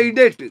ಐತ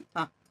ಇಡೇಟ್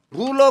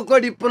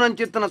ಭೂಲೋಕಡ್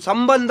ಇಪ್ಪುನಂಚಿತ್ತನ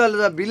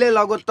ಸಂಬಂಧದ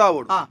ಬಿಲೆಲ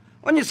ಗೊತ್ತಾವುಡು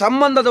ಒಂಜಿ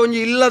ಸಂಬಂಧದ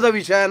ಒಂಜಿ ಇಲ್ಲದ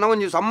ವಿಷಯನ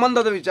ಒಂಜಿ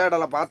ಸಂಬಂಧದ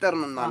ವಿಷಯಡಲ್ಲ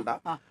ಪಾತೆರ್ನಂದ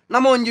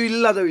ನಮ್ಮ ಒಂಜಿ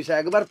ಇಲ್ಲದ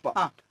ವಿಷಯಕ್ಕೆ ಬರ್ಪ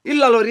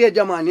ಇಲ್ಲಲ್ಲ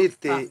ಯಜಮಾನಿ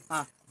ಇತ್ತೆ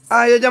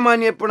ಆ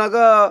ಯಜಮಾನಿ ಎಪ್ಪುನಾಗ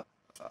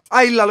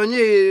ಆ ಇಲ್ಲಲ್ಲ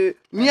ಒಂಜಿ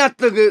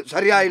ನಿಯತ್ಗೆ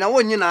ಸರಿಯಾಯಿನ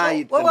ಒಂಜಿ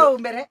ನಾಯಿ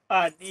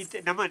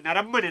ನಮ್ಮ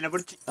ನರಮ್ಮನೆನ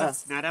ಬಿಡ್ಚಿ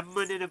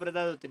ನರಮ್ಮನೆನ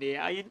ಪ್ರದಾದತನೆ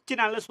ಆ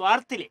ಇಂಚಿನ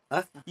ಸ್ವಾರ್ಥಿಲೆ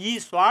ಈ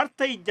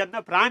ಸ್ವಾರ್ಥ ಇಜ್ಜನ್ನ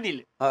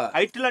ಪ್ರಾಣಿಲಿ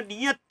ಐಟ್ಲ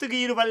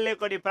ನಿಯತ್ಗೆ ಇರುವಲ್ಲೆ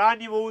ಕೊಡಿ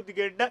ಪ್ರಾಣಿ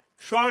ಓದ್ಗೆಂಡ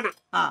ಶ್ವಾನ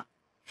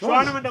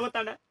ಶ್ವಾನ ಅಂತ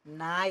ಗೊತ್ತಾಡ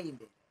ನಾಯಿ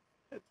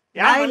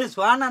ನಾಯಿಲು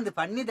ಸ್ವಾನ ಅಂದ್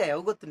ಪನ್ನಿದೆ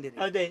ಅವು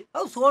ಗೊತ್ತುಂಡಿರಿ ಅದೇ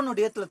ಅವು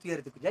ಸೋನುಡು ಎತ್ತಲ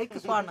ತುಯರ್ದಿಕ್ಕು ಜೈಕ್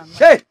ಸ್ವಾನ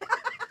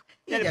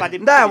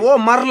ಓ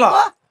ಮರ್ಲ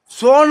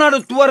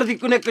ಸೋನಡು ತುವರ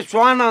ದಿಕ್ಕುನೆಕ್ಕೆ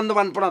ಶ್ವಾನ ಅಂದ್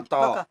ಪನ್ಪಣತ್ತ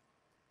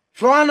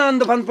ಶ್ವಾನ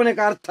ಅಂದ್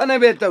ಪನ್ಪಣಕ್ಕೆ ಅರ್ಥನೇ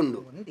ಬೇತ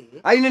ಉಂಡು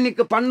ಐನ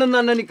ನಿಕ್ಕ ಪಂಡು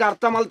ನನ್ನ ನಿಕ್ಕ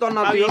ಅರ್ಥ ಮಲ್ತ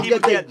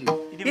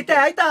ಇತ್ತೆ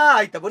ಆಯ್ತಾ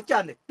ಆಯ್ತಾ ಬುರ್ಚ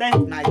ಅಂದೆ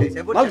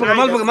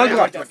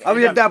ಅವು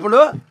ಎಡ್ಡೆ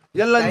ಹಾಪುಂಡು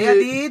ಎಲ್ಲ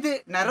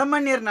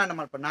ನರಮಣ್ಯರ್ ನಾನು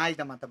ಮಲ್ಪ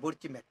ನಾಯಿದ ಮಾತ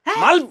ಬುರ್ಚಿ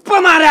ಮೇಲೆ ಮಲ್ಪ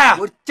ಮಾರ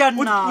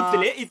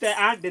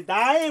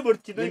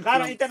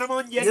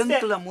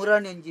ಎಂಕ್ಲ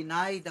ಮುರಾಣಿ ಒಂಜಿ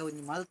ನಾಯಿದ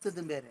ಒಂಜಿ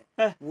ಮಲ್ತದ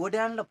ಬೇರೆ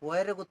ಓಡ್ಯಾನ್ಲ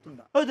ಪೋಯರೆ ಗೊತ್ತುಂಡ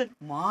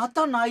ಮಾತ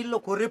ನಾಯಿಲ್ಲ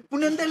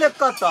ಕೊರೆಪ್ಪುನೆಂದೇ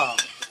ಲೆಕ್ಕಾತ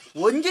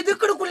ಒಂಜಿ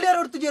ದಿಕ್ಕಡು ಕುಳ್ಳಿಯಾರ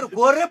ಹೊಡ್ತಿಜೇರು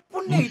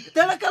ಕೊರೆಪ್ಪುಣ್ಣೆ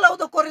ಇತ್ತೆಳ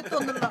ಕೆಲವುದ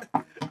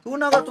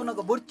ಕೊರೆತ್ತೊಂದಿಲ್ಲ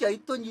ತೂನಗ ಬುರ್ಚಿ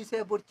ಐತೊಂಜಿ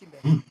ಸೇ ಬುರ್ಚಿ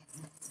ಬೇರೆ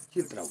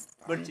ಚಿತ್ರ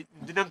ಬುರ್ಚಿ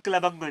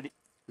ದಿನಂಕಲ ಬಂಗಡಿ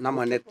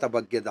ನಮ್ಮ ನೆತ್ತ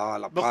ಬಗ್ಗೆ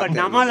ದಾಲ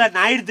ನಮಲ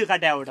ನಾಯಿಡ್ದು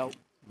ಕಡೆ ಅವಡವು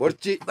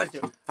ಬೊರ್ಚಿ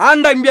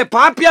ಆಂಡ ಇಂಬೆ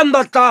ಪಾಪಿ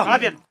ಅಂದತ್ತ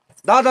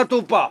ದಾದ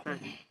ತೂಪ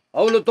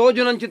ಅವಳು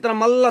ತೋಜುನ ಚಿತ್ರ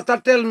ಮಲ್ಲ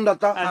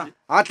ತಟ್ಟೆಲುಂಡತ್ತ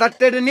ಆ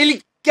ತಟ್ಟೆಡು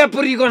ನಿಲಿಕ್ಕೆ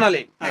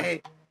ಪುರಿಗೊಣಲೆ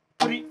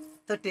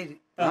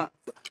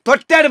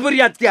ತೊಟ್ಟೆಡು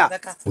ಪುರಿ ಅತ್ಯ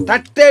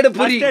ತಟ್ಟೆಡು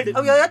ಪುರಿ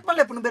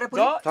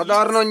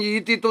ಸಾಧಾರಣ ಒಂಜಿ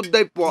ಈತಿ ತುದ್ದ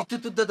ಇಪ್ಪು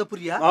ತುದ್ದದ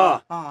ಪುರಿಯ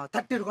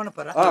ತಟ್ಟಿಡು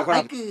ಕೊಣಪರ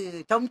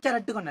ಚಮಚ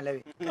ರಡ್ಡು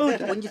ಕೊಣಲ್ಲವೇ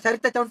ಒಂಜಿ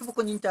ಸರಿತ ಚಮಟ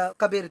ಕೊಂಚ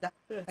ಕಬೇರಿದ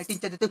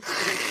ಇಂಚದ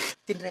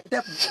ತಿಂದ್ರೆ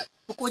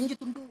ಒಂಜಿ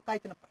ತುಂಡು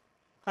ಕಾಯ್ತನಪ್ಪ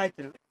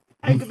ಕಾಯ್ತನ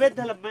ಐಕ್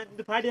ಬೆದ್ದಲ್ಲ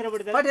ಪಾಡಿಯರ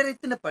ಬಿಡದ ಪಾಡಿಯರ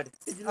ಇತ್ತಿನ ಪಾಡಿ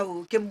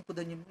ಅವು ಕೆಂಪುದ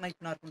ಮೈಕ್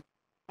ನಾರ್ಪು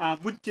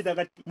ಮುಂಚಿದ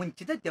ಗಟ್ಟಿ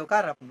ಮುಂಚಿದ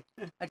ಖಾರ ಹಾಪುಂಡು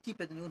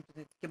ಚೀಪದ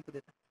ಕೆಂಪುದ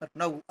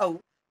ನಾವು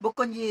ಅವು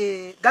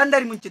ಬೊಕ್ಕೊಂಜಿ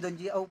ಗಾಂಧಾರಿ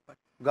ಮುಂಚಿದೊಂಜಿ ಅವು ಪಾಡಿ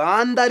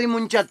ಗಾಂಧಾರಿ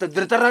ಮುಂಚೆ ಅತ್ತ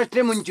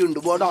ಧೃತರಾಷ್ಟ್ರೇ ಮುಂಚಿ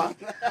ಉಂಡು ಬೋಡ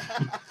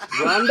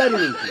ಗಾಂಧಾರಿ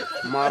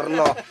ಮುಂಚಿ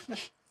ಮರ್ಲೋ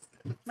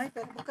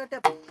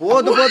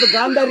పోదు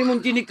గాంధారి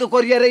ముంచి నిక్కు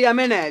కొరియరే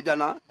యమేనే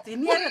జన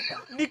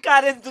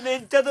నికారెంతునే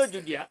ఎంచదో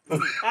జుడియా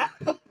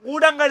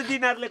గూడంగడి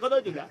దినార్లే కదో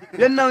జుడా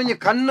ఎన్న ಒಂಜಿ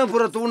ಕಣ್ಣು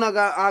ಪುರ ತೂನಗ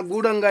ಆ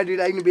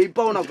ಗೂಡಂಗಡಿ ಐನು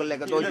ಬೇಯಿಪವನ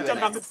ಕೊಲ್ಲೆಕ ತೋಜು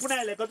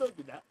ಮಗುಪುಣಲೆ ಕదో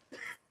ಜುಡಾ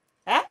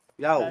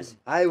ಯಾವ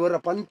ಆಯ್ ವರ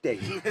ಪಂತೆ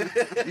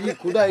ಈ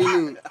ಕುಡ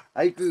ಐನು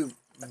ಐಕು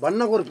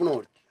ಬಣ್ಣ ಕೊರ್ಪುನ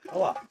ಹೊಡ್ತಿ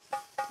ಅವ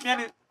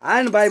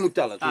ಆಯನ್ ಬಾಯಿ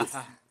ಮುಚ್ಚಲ್ಲ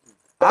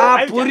ಆ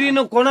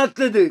ಪುರಿನು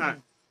ಕೊಣತ್ತದು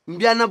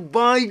ಬ್ಯಾನ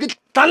ಬಾಯಿಗೆ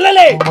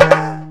ತಲ್ಲಲೆ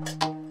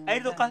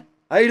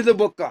ಐದು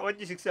ಬೊಕ್ಕ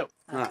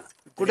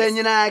ಕುಡ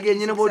ಎಂಜಿನ ಆಗಿ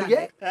ಎಂಜಿನ ಬೋಡಿಗೆ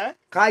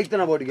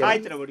ಕಾಯ್ತನ ಬೋಡಿಗೆ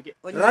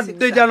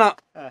ರಡ್ಡು ಜನ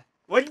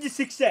ಒಂಜಿ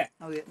ಶಿಕ್ಷೆ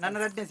ನನ್ನ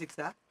ರಡ್ಡೆ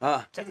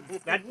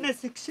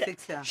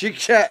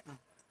ಶಿಕ್ಷೆ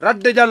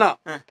ರಡ್ಡು ಜನ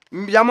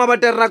ಯಮ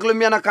ಬಟ್ಟೆರ್ ನಕ್ಲು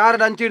ಮ್ಯಾನ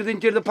ಕಾರ್ಡ್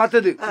ಅಂಚಿಡ್ದು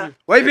ಪತ್ತದು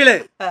ವೈಬಿಲೆ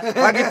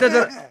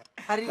ಆಗಿತ್ತದ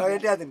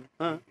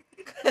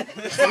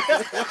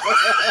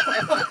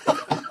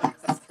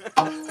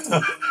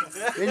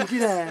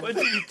ಎಂಚಿನ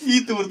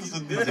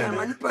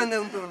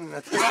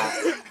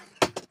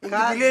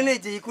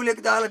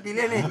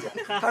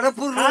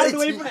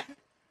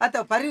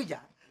ಅಥವಾ ಪರಿಯುಜ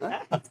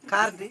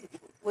ಕಾರ್ದಿ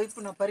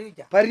ಒಯ್ಪುನ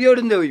ಪರಿಯುಜ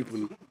ಪರಿಯೋಡಿಂದ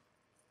ಒಯ್ಪುನು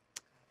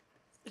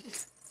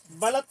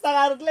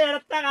ಬಲತ್ತಾಗಾರದ್ಲೆ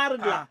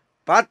ಎಡತ್ತಾಗಾರದ್ಲ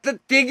ಪತ್ತ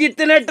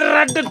ತೆಗಿತಿನೆಟ್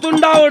ರಡ್ಡು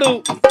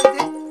ತುಂಡಾವಡು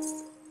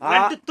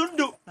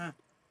ತುಂಡು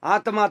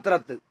ಆತ ಮಾತ್ರ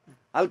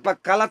ಅಲ್ಪ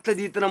ಕಲತ್ತ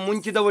ದೀತನ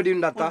ಮುಂಚಿದ ಒಡಿ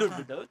ಉಂಡತ್ತ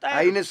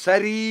ಐನ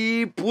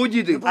ಸರಿ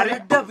ಪೂಜಿದು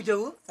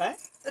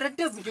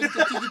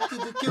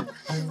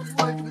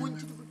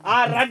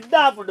ಆ ರಡ್ಡ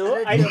ಆಪುಡು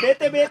ಐದು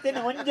ಬೇತೆ ಬೇತೆನ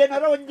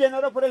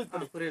ಒಂಜೇನರ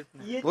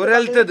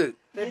ಪುರೆಲ್ತದು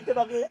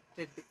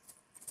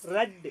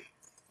ರಡ್ಡ್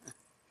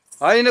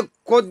ಐನ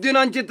ಕೊದ್ದಿನ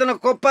ಅಂಚಿತ್ತನ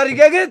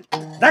ಕೊಪ್ಪರಿಗೆ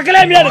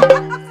ದಕಲೆ ಮೇಡು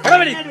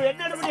ಕಡಬಡಿ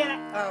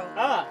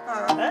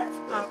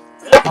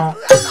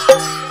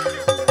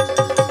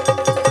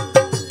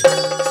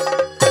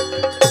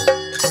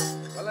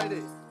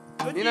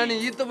ನೀನು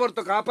ಈತ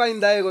ಬರ್ತು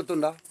ಕಾಪಾಯಿಂದ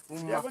ಗೊತ್ತುಂಡ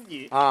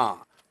ಹಾ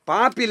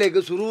ಪಾಪಿಲೆಗ್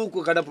ಸುರೂಕು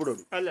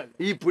ಕಡಪುಡೋಡು ಅಲ್ಲ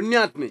ಈ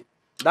ಪುಣ್ಯಾತ್ಮೆ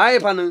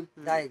ದಾಯಪನು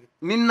ದಾಯಿಗೆ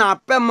ನಿನ್ನ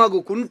ಅಪ್ಪಮ್ಮಗು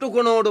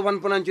ಕುಂಟುಕೊಣೋಡು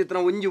ಪನ್ಪುನ ಚಿತ್ರ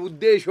ಒಂಜಿ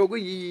ಉದ್ದೇಶಗೂ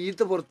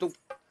ಈತ ಹೊರ್ತು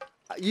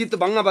ಈತ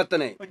ಭಂಗ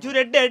ಬತ್ತನೆ ಒಂಚೂರು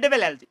ಎಡ್ಡೆ ಎಡ್ಡೆ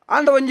ಬೆಲೆ ಅಲ್ತಿ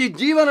ಅಂಡ ಒಂಜಿ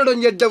ಜೀವನದ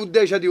ಒಂಜಿ ಎಡ್ಡ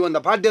ಉದ್ದೇಶದಿ ಒಂದ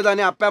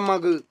ಪಾಡ್ಯದಾನೆ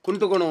ಅಪ್ಪಮ್ಮಗು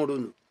ಕುಂಟುಕೊಣೋಡು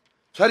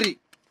ಸರಿ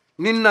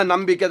ನಿನ್ನ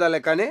ನಂಬಿಕೆದ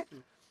ಲೆಕ್ಕನೆ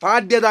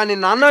ಪಾಡ್ಯದಾನೆ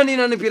ನನ್ನ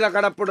ನೆನಪಿರ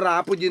ಕಡಪುಡ್ರ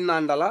ಆಪುಜಿನ್ನ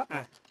ಅಂಡಲ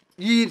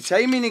ಈ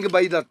ಶೈಮಿನಿಗೆ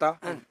ಬೈದತ್ತ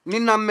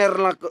ನಿನ್ನ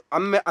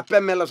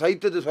ಅಪ್ಪೆಮ್ಮೆಲ್ಲ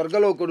ಸಹಿತದ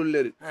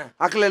ಸ್ವರ್ಗಲೋಕಡುಲ್ಲೇರು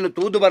ಅಕ್ಲೇನು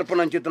ತೂದು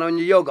ಬರ್ಪುನ ಚಿತ್ರ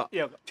ಒಂಜಿ ಯೋಗ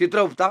ಚಿತ್ರ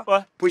ಉಪ್ತ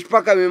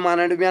ಪುಷ್ಪಕ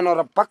ವಿಮಾನ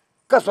ಮೇನವರ ಪಕ್ಕ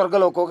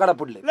ಸ್ವರ್ಗಲೋಕ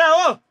ಕಡಪುಡ್ಲಿ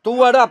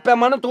ತೂವಾಡು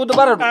ಅಪ್ಪೆಮ್ಮನ ತೂದು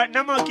ಬರಡು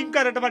ನಮ್ಮ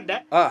ಕಿಂಕರಟ ಬಂಡೆ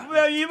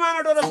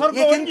ವಿಮಾನಡೋರ ಸ್ವರ್ಗ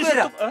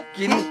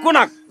ಕಿನ್ಕುಣ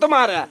ಅಕ್ತ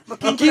ಮಾರ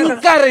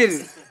ಕಿಂಕರ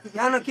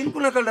ಯಾನ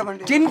ಕಿನ್ಕುನ ಕಳ್ಳ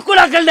ಬಂಡೆ ಕಿನ್ಕುಳ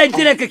ಕಳ್ಳ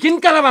ಎಂಚಿನಕ್ಕೆ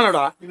ಕಿಂಕರ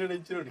ಮಾಡೋ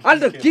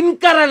ಅಲ್ದ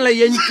ಕಿಂಕರಲ್ಲ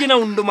ಎಂಚಿನ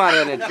ಉಂಡು ಮಾರ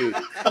ನೆಟ್ಟು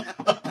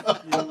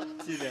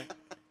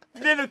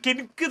నేను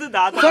కిన్కుదు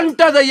దాదా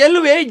సొంటద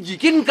ఎలువే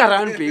కిన్కర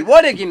అనిపి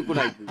ఓడే కిన్కున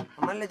ఆಯ್ತು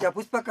ಮಲ್ಲೆ ಜಾ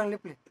ಪುಷ್ಪಕನ್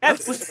ಲಿಪ್ಲಿ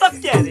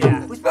ಪುಷ್ಪಕ್ಕೆ ಅದೆಯಾ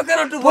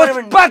ಪುಷ್ಪಕನೊಟ್ಟು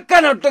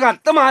ಪುಷ್ಪಕನೊಟ್ಟು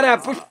ಅತ್ತ ಮಾರ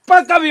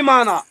ಪುಷ್ಪಕ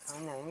ವಿಮಾನ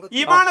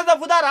ವಿಮಾನದ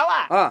ಪುದಾರವ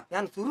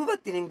ಯಾನ್ ಸುರು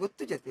ಬತ್ತಿ ನಿಂಗೆ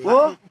ಗೊತ್ತು ಜೊತೆ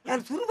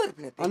ಯಾನ್ ಸುರು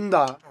ಬರ್ತೀನಿ ಅಂದ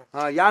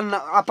ಯಾನ್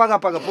ಅಪಗ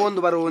ಅಪಗ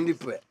ಪೋಂದು ಬರೋ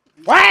ಒಂದಿಪ್ಪೆ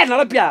ವಾಯ್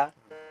ನಳಪ್ಯ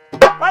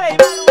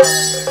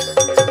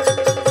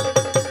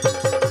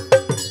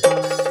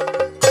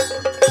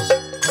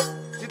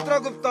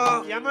ಚಿತ್ರಗುಪ್ತ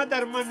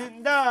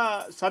ಯಮಧರ್ಮನಿಂದ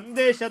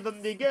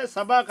ಸಂದೇಶದೊಂದಿಗೆ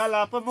ಸಭಾ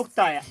ಕಲಾಪ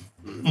ಮುಕ್ತಾಯ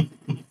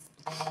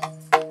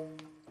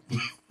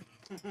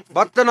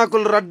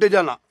ಭಕ್ತನಕುಲ್ ರಡ್ಡು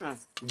ಜನ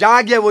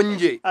ಜಾಗೆ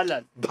ಒಂಜಿ ಅಲ್ಲ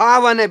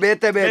ಭಾವನೆ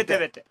ಬೇತೆ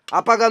ಬೇತೆ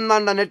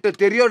ಅಪಗಂದಾಂಡ ನೆಟ್ಟು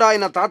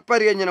ತೆರಿಯೋಡಾಯಿನ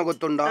ತಾತ್ಪರ್ಯ ಎಂಜಿನ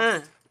ಗೊತ್ತುಂಡ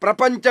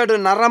ಪ್ರಪಂಚಡು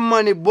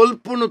ನರಮ್ಮನಿ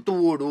ಬೊಲ್ಪುನು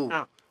ತೂಡು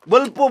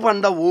ಬೊಲ್ಪು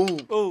ಪಂಡ ಓ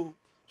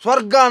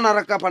ಸ್ವರ್ಗ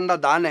ನರಕ ಪಂಡ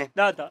ದಾನೆ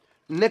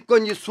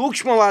ನೆಕ್ಕೊಂಜಿ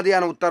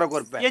ಸೂಕ್ಷ್ಮವಾದಿಯಾನ ಉತ್ತರ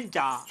ಕೊರ್ಪೆ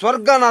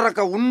ಸ್ವರ್ಗ ನರಕ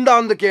ಉಂಡ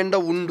ಅಂದಕೇಂಡ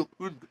ಉಂಡು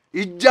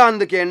ಇಜ್ಜ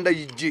ಅಂದಕೇಂಡ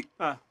ಇಜ್ಜಿ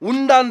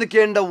ಉಂಡ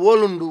ಅಂದಕೇಂಡ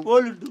ಓಲುಂಡು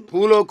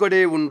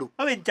ಭೂಲೋಕಡೆ ಉಂಡು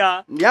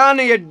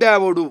ಯಾನು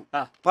ಎಡ್ಡಾವಡು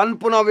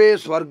ಪನ್ಪುನವೇ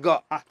ಸ್ವರ್ಗ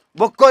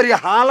ಬೊಕ್ಕೊರಿ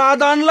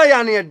ಹಾಲಾದಾನ್ಲ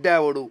ಯಾನು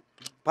ಎಡ್ಡಾವಡು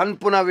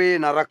ಪನ್ಪುನವೇ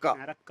ನರಕ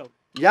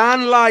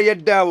ಯಾನ್ಲಾ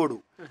ಎಡ್ಡಾವಡು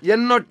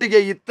ಎನ್ನೊಟ್ಟಿಗೆ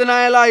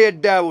ಇತ್ತನಾಯಲ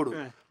ಎಡ್ಡಾವಡು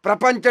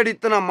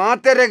ಪ್ರಪಂಚಡಿತ್ತನ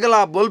ಮಾತೆರೆಗಲ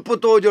ಬೊಲ್ಪು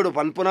ತೋಜಡು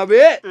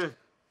ಪನ್ಪುನವೇ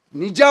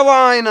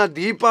ನಿಜವಾಯಿನ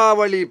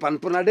ದೀಪಾವಳಿ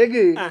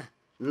ಪನ್ಪುನಡೆಗೆ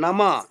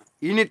ನಮ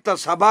ಇನಿತ್ತ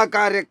ಸಭಾ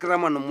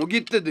ಕಾರ್ಯಕ್ರಮ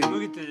ಮುಗಿತದೆ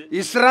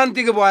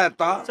ವಿಶ್ರಾಂತಿಗೆ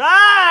ಬಾಯತ್ತ